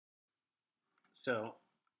So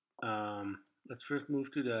let's first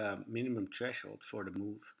move to the minimum threshold for the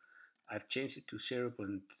move. I've changed it to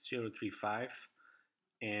 0.035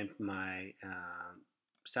 and my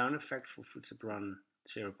sound effect for footstep run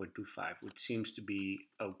 0.25, which seems to be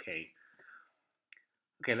okay.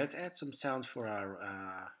 Okay, let's add some sounds for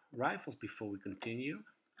our rifles before we continue.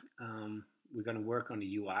 We're going to work on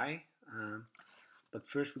the UI, but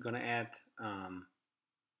first we're going to add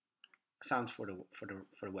sounds for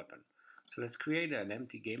the weapon. So let's create an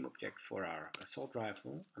empty game object for our assault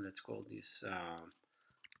rifle, and let's call this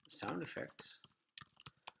sound effects.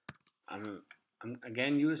 I'm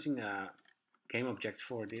again using game objects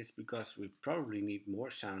for this because we probably need more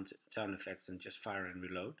sound effects than just fire and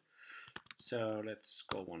reload. So let's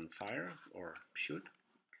call one fire or shoot.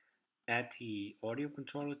 Add the audio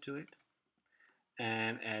controller to it,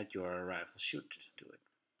 and add your rifle shoot to it.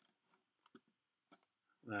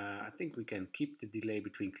 I think we can keep the delay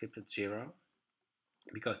between clips at 0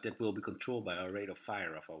 because that will be controlled by our rate of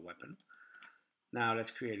fire of our weapon. Now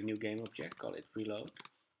let's create a new game object, call it reload,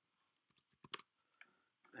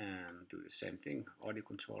 and do the same thing, audio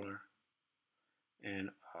controller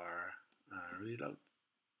and our reload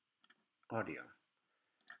audio.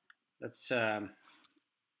 Let's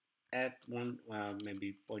add one,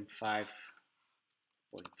 maybe 0.5,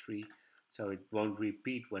 0.3, so it won't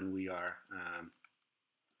repeat when we are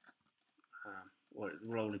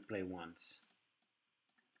we'll only play once.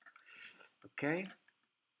 Okay,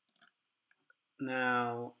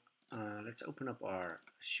 now let's open up our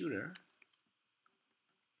shooter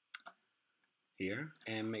here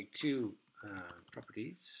and make two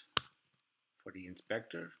properties for the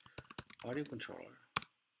inspector, audio controller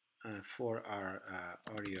for our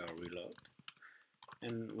audio reload,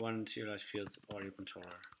 and one serialized field audio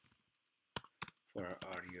controller for our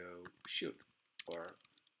audio shoot or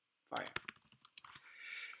fire.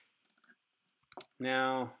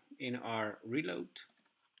 Now in our reload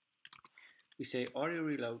we say audio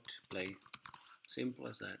reload play, simple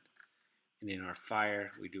as that, and in our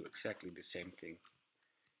fire we do exactly the same thing.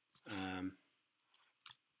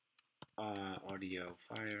 Audio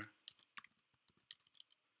fire,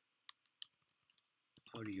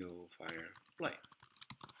 audio fire play.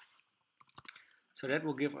 So that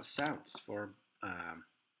will give us sounds for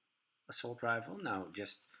assault rifle. Now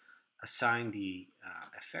just assign the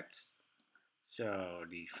effects, so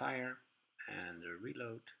the fire and the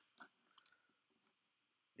reload.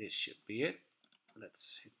 This should be it.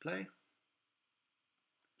 Let's hit play.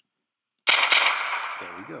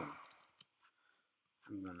 There we go.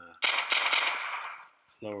 I'm gonna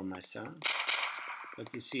lower my sound,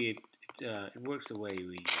 but you see it works the way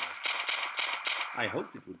we I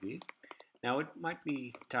hoped it would be. Now it might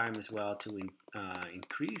be time as well to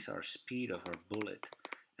increase our speed of our bullet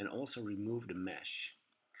and also remove the mesh.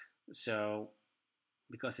 So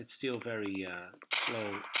because it's still very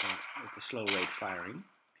slow, with a slow rate firing,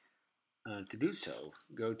 to do so,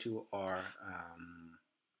 go to our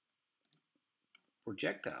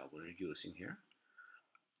projectile we're using here.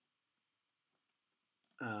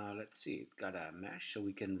 Let's see, it got a mesh, so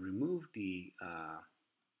we can remove the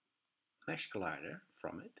mesh collider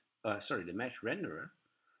from it. Sorry, the mesh renderer,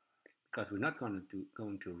 because we're not going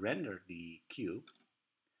to render the cube.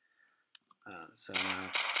 So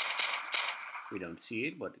now we don't see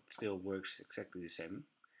it, but it still works exactly the same.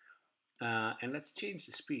 And let's change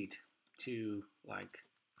the speed to like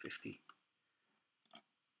 50.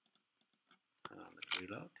 Let's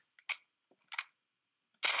reload.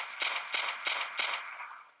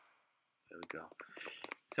 There we go.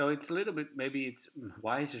 So it's a little bit, maybe it's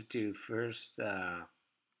wiser to first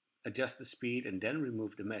adjust the speed and then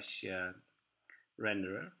remove the mesh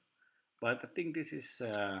renderer. But I think this is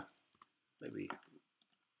maybe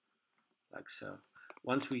like so.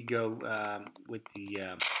 Once we go with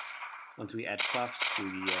the once we add puffs to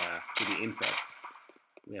the impact,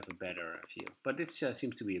 we have a better view. But this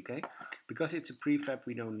seems to be okay. Because it's a prefab,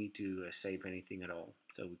 we don't need to save anything at all.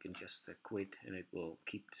 So we can just quit and it will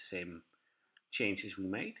keep the same changes we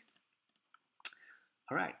made.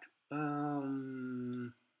 Alright,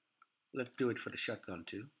 let's do it for the shotgun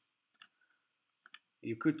too.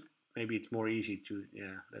 You could, maybe it's more easy to,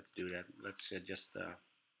 yeah, let's do that. Let's just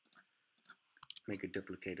make a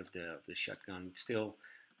duplicate of the shotgun. It's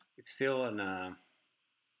still an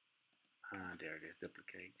there it is,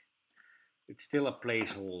 duplicate. It's still a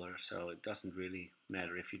placeholder, so it doesn't really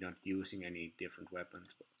matter if you're not using any different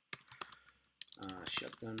weapons. But,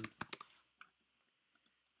 shotgun,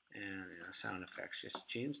 and sound effects, just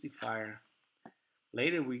change the fire.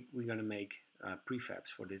 Later we're gonna make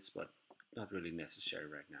prefabs for this, but not really necessary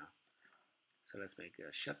right now. So let's make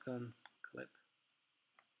a shotgun clip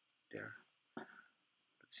there.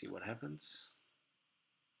 see what happens.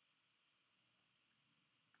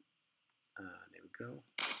 There we go.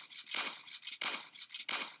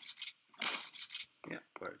 Yeah,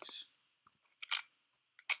 works.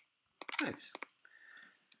 Nice.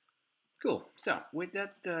 Cool. So with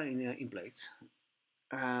that in place,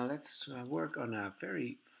 let's work on a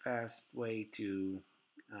very fast way to,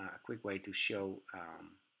 a quick way to show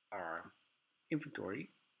our inventory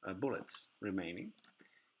bullets remaining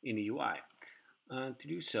in the UI. To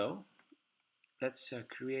do so, let's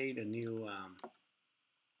create a new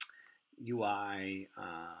UI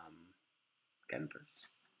canvas.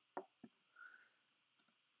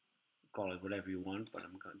 Call it whatever you want, but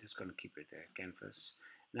I'm just going to keep it a canvas.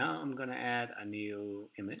 Now I'm going to add a new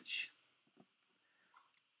image,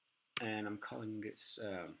 and I'm calling this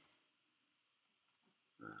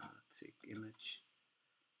let's see, image.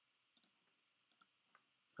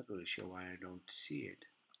 Not really sure why I don't see it,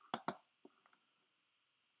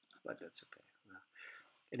 but that's okay.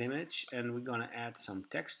 An image, and we're going to add some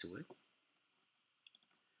text to it.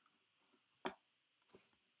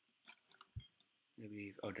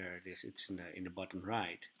 Maybe, oh, there it is. It's in the bottom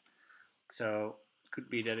right. So it could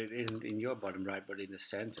be that it isn't in your bottom right, but in the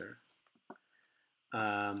center.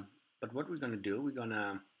 But what we're going to do, we're going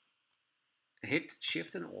to hit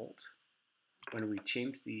Shift and Alt when we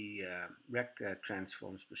change the rect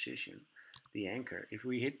transforms position, the anchor. If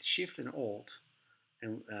we hit Shift and Alt,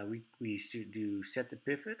 and we should do set the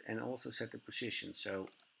pivot and also set the position. So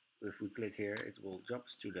if we click here, it will drop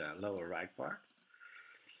us to the lower right part.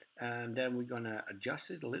 And then we're going to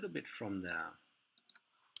adjust it a little bit from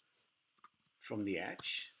the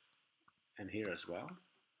edge and here as well.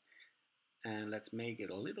 And let's make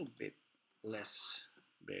it a little bit less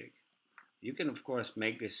big. You can of course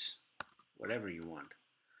make this whatever you want.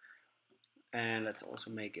 And let's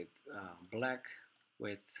also make it black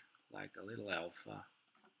with like a little alpha,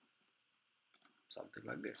 something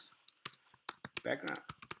like this. Background.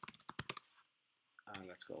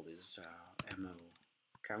 Let's call this ammo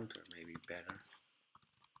counter, maybe better.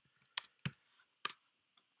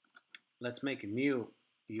 Let's make a new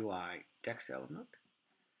UI text element,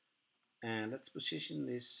 and let's position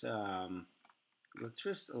this. Let's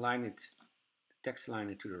first align it, text align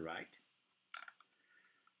it to the right,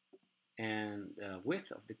 and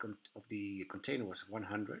width of the container was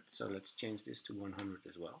 100. So let's change this to 100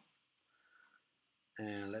 as well,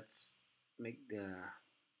 and let's make the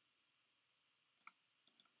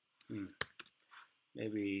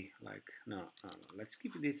maybe like no, let's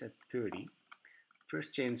keep this at 30.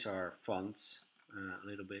 First change our fonts a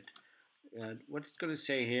little bit. What it's going to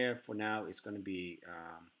say here for now is going to be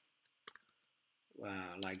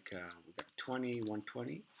like we got 20,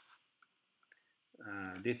 120.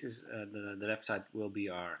 This is the left side will be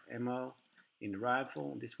our ammo in the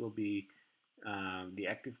rifle. This will be the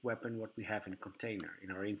active weapon, what we have in a container in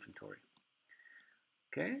our inventory.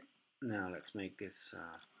 Okay, now let's make this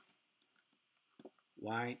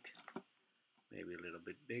white, maybe a little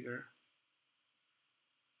bit bigger.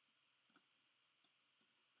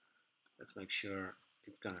 Let's make sure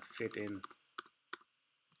it's gonna fit in.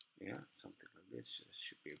 Yeah, something like this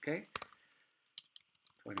should be okay.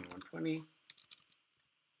 2120.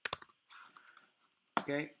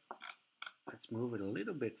 Okay, let's move it a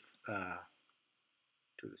little bit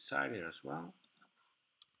to the side here as well.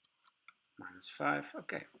 -5.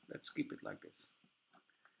 Okay, let's keep it like this.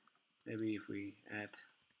 Maybe if we add,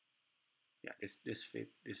 yeah, this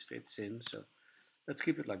fits in. So let's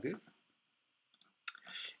keep it like this.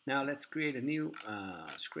 Now let's create a new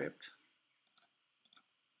script.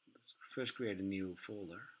 Let's first create a new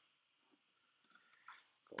folder.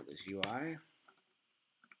 Call this UI.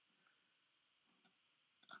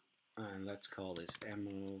 And let's call this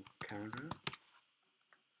ammo counter.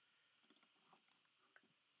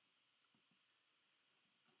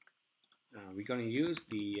 We're going to use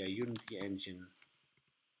the Unity engine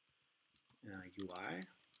UI.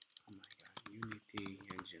 Oh my god, Unity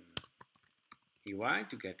engine UI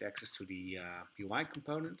to get access to the UI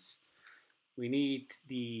components. We need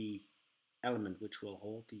the element which will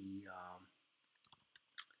hold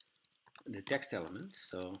the text element,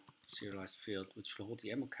 so serialized field which will hold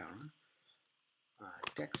the ammo counter.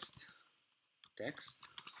 Text,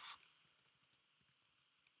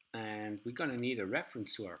 and we're going to need a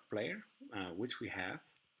reference to our player, which we have.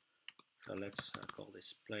 So let's call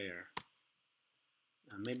this player.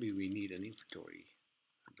 Maybe we need an inventory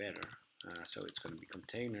better. So it's going to be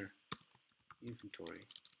container inventory.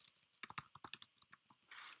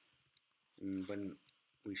 And when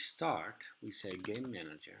we start, we say game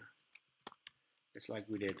manager. It's like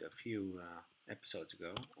we did a few episodes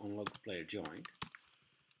ago on local player joined.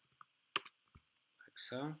 Like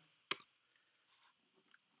so.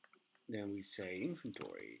 Then we say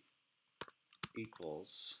inventory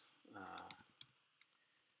equals,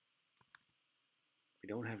 we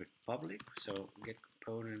don't have it public, so get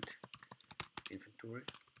component inventory.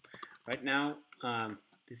 Right now,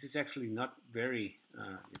 this is actually not very,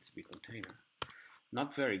 needs to be container,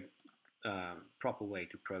 not very proper way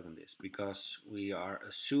to program this, because we are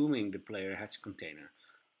assuming the player has a container,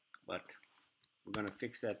 but we're gonna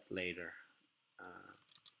fix that later.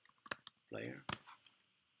 Player.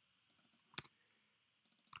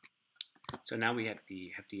 So now we have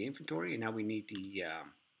the inventory, and now we need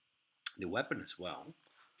the weapon as well.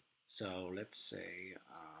 So let's say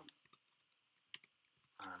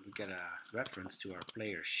we get a reference to our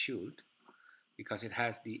player shoot, because it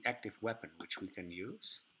has the active weapon which we can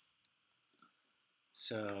use.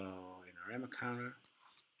 So in our ammo counter,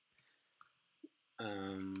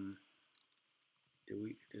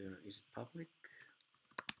 is it public?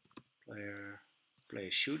 Player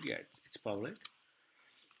shoot, yeah, it's public.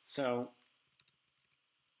 So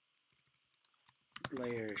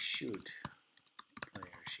player shoot.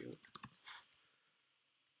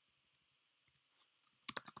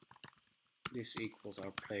 This equals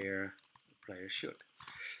our player shoot.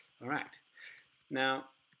 All right. Now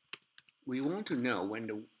we want to know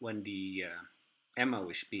when the ammo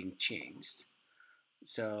is being changed.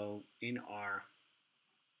 So in our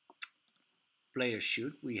player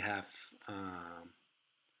shoot, we have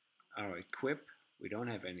our equip. We don't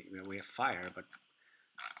have any. We have fire, but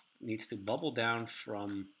needs to bubble down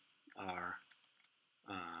from our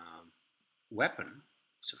weapon,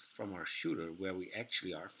 so from our shooter where we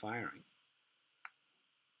actually are firing.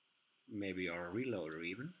 Maybe our reloader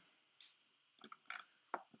even,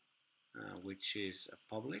 which is a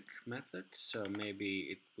public method. So maybe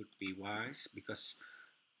it would be wise, because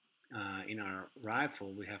in our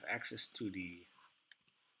rifle we have access to the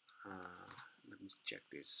let me check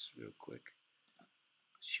this real quick.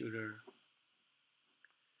 Shooter,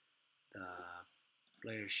 the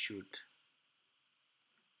player shoot,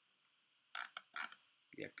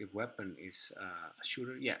 the active weapon is a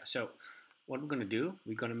shooter. Yeah, so what we're going to do,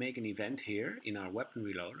 we're going to make an event here in our weapon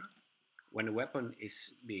reloader when the weapon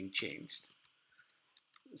is being changed.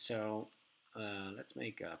 So let's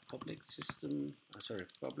make a public system,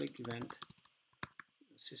 public event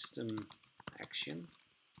system action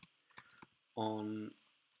on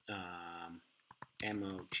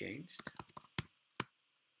ammo changed,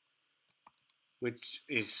 which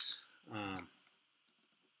is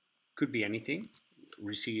could be anything,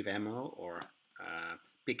 receive ammo or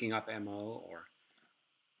picking up ammo or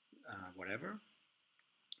whatever.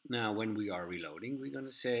 Now when we are reloading, we're going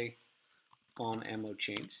to say on ammo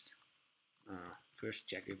changed. First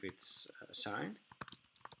check if it's assigned.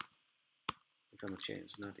 If ammo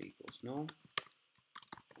changed not equals no.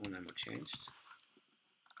 On ammo changed.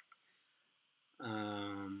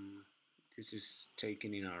 This is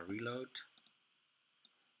taken in our reload,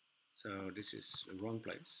 so this is the wrong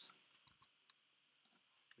place.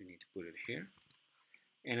 We need to put it here.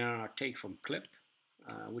 And our take from clip,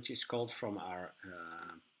 which is called from our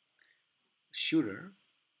shooter,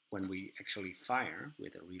 when we actually fire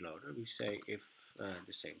with a reloader, we say if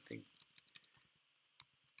the same thing.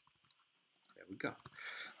 There we go.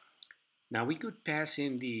 Now we could pass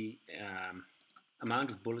in the amount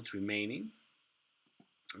of bullets remaining.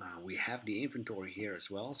 We have the inventory here as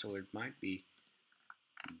well, so it might be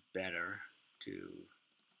better to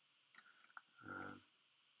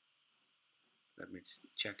let me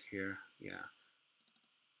check here. Yeah,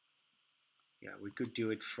 we could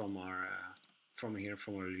do it from our from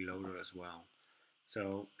our reloader as well.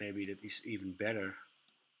 So maybe that is even better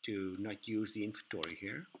to not use the inventory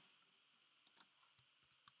here.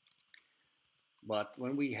 But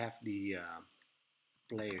when we have the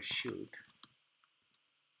player shoot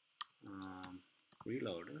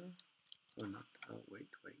reloader, or not, oh wait,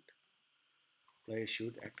 player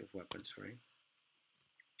shoot active weapon, sorry.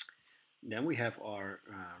 Then we have our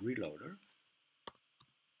reloader,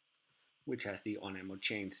 which has the on ammo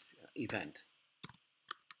changed event.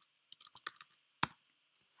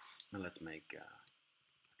 Now let's make a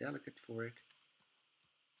delegate for it.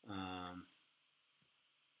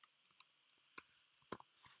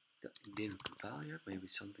 That didn't compile yet, maybe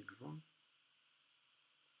something's wrong.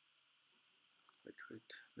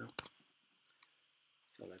 Wait, no.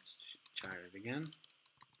 So let's try it again.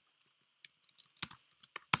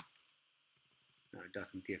 No, it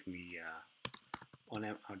doesn't give me on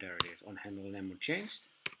ammo. Oh, there it is. On handle and ammo changed.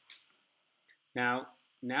 Now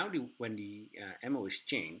when the ammo is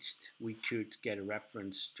changed, we could get a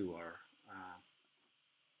reference to our.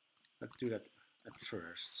 Let's do that at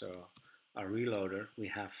first. So our reloader, we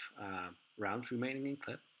have rounds remaining in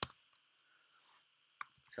clip.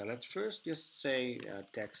 So let's first just say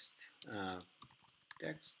text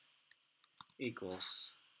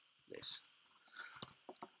equals this.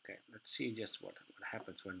 Okay, let's see just what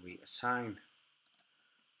happens when we assign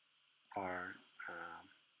our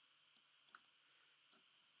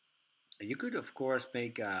you could of course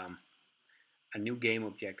make a new game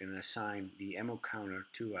object and assign the ammo counter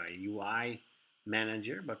to a UI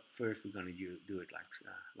manager, but first we're going to do it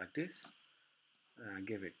like this.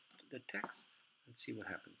 Give it the text and see what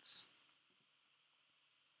happens.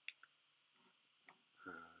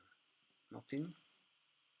 Nothing.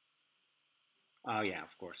 Oh yeah,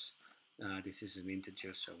 of course. This is an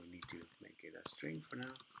integer, so we need to make it a string for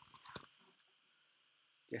now,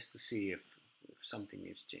 just to see if something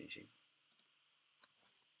is changing.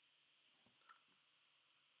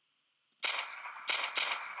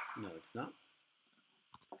 No, it's not.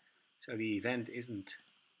 So the event isn't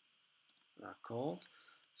called.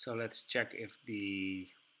 So let's check if the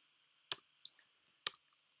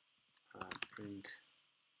print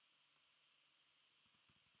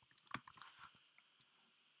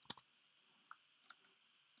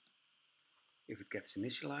if it gets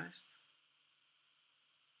initialized.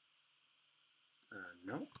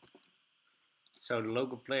 No. So the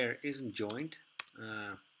local player isn't joined.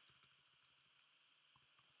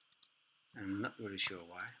 I'm not really sure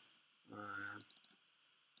why.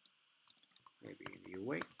 Maybe in the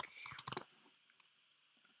awake.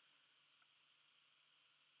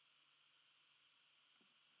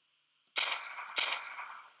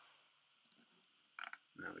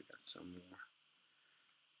 Now we got some more.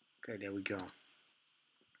 Okay, there we go.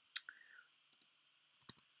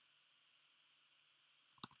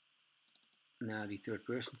 Now the third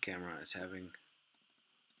person camera is having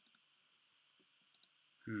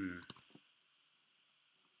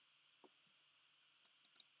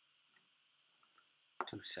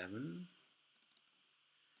 2.7.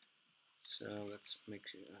 So let's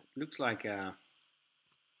make it looks like on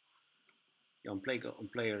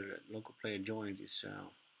player local player joined is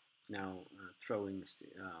now throwing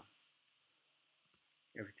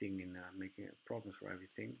everything in making problems for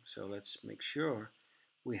everything. So let's make sure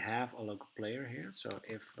we have a local player here. So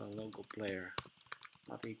if a local player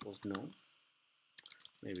not equals null,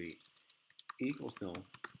 maybe equals null,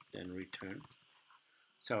 then return.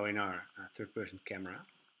 So in our third person camera,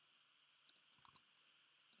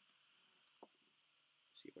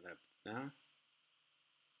 see what happens now.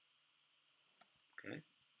 Okay,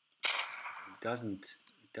 it doesn't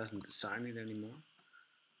assign it anymore.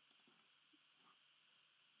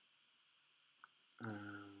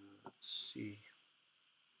 Let's see.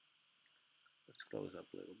 Let's close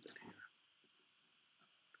up a little bit here.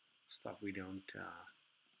 Stuff we don't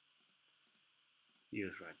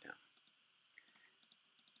use right now.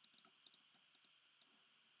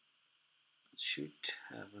 It should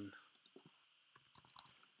have an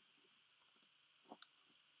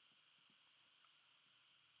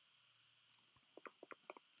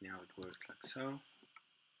now it works like so.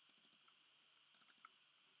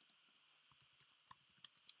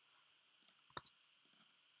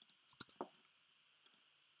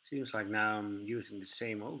 Seems like now I'm using the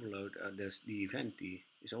same overload. The event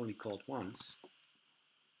is only called once,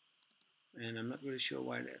 and I'm not really sure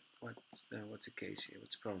why that. What's the case here?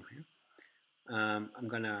 What's the problem here? I'm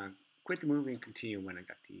gonna quit the movie and continue when I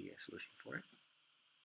got the solution for it.